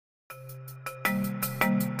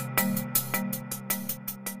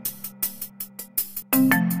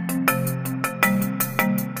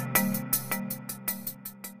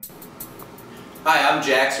I'm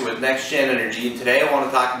Jackson with NexGen Energy, and today I want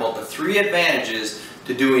to talk about the 3 advantages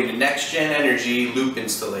to doing a NexGen Energy loop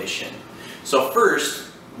installation. So first,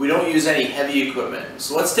 we don't use any heavy equipment.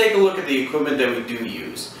 So let's take a look at the equipment that we do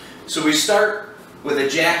use. So we start with a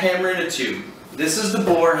jackhammer and a tube. This is the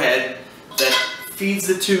bore head that feeds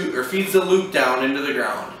the tube or feeds the loop down into the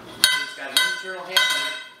ground. It's got an internal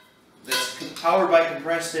hammer that's powered by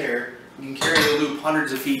compressed air. You can carry the loop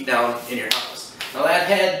hundreds of feet down in your house. Now that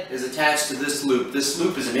head is attached to this loop. This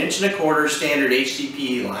loop is an 1.25" standard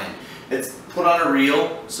HDPE line. It's put on a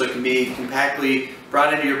reel so it can be compactly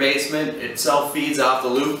brought into your basement. It self-feeds off the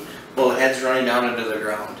loop while the head's running down into the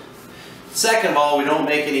ground. Second of all, we don't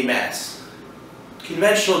make any mess.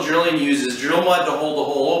 Conventional drilling uses drill mud to hold the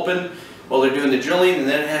hole open while they're doing the drilling, and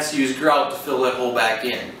then it has to use grout to fill that hole back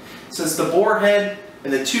in. Since the bore head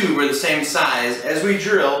and the tube are the same size, as we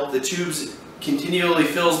drill, the tubes continually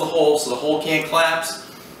fills the hole so the hole can't collapse,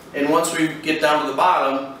 and once we get down to the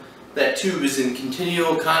bottom, that tube is in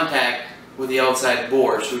continual contact with the outside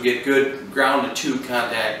bore, so we get good ground to tube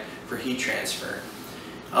contact for heat transfer.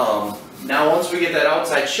 Now once we get that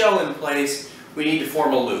outside shell in place, we need to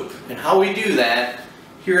form a loop. And how we do that,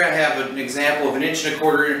 here I have an example of an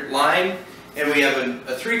 1.25" line, and we have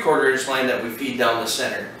a 3/4 inch line that we feed down the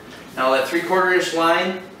center. Now that 3/4 inch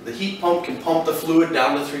line, the heat pump can pump the fluid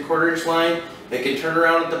down the 3/4 inch line. It can turn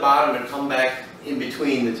around at the bottom and come back in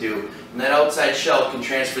between the two. And that outside shell can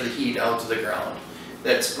transfer the heat out to the ground.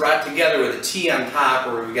 That's brought together with a T on top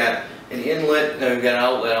where we've got an inlet and we've got an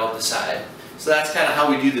outlet out the side. So that's kind of how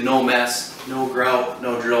we do the no mess, no grout,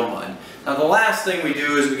 no drill mud. Now the last thing we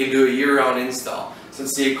do is we can do a year-round install.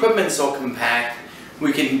 Since the equipment's so compact,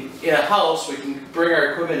 we can, in a house, we can bring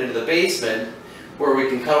our equipment into the basement where we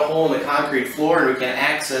can cut a hole in the concrete floor and we can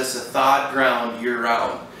access a thawed ground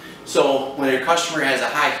year-round. So when your customer has a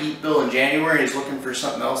high heat bill in January and is looking for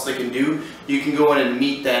something else they can do, you can go in and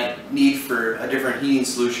meet that need for a different heating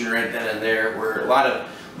solution right then and there, where a lot of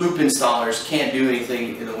loop installers can't do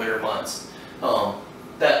anything in the winter months.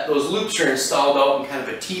 Those loops are installed out in kind of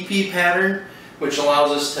a TP pattern, which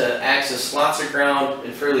allows us to access lots of ground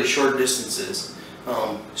in fairly short distances.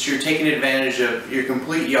 So you're taking advantage of your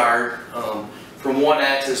complete yard from one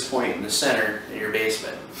access point in the center in your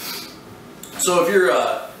basement. So if you're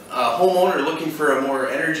a homeowner looking for a more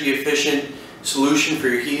energy efficient solution for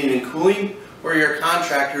your heating and cooling, or you're a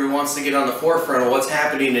contractor who wants to get on the forefront of what's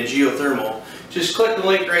happening in geothermal, just click the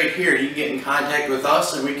link right here. You can get in contact with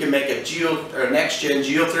us and we can make a NexGen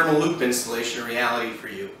geothermal loop installation a reality for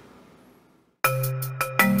you.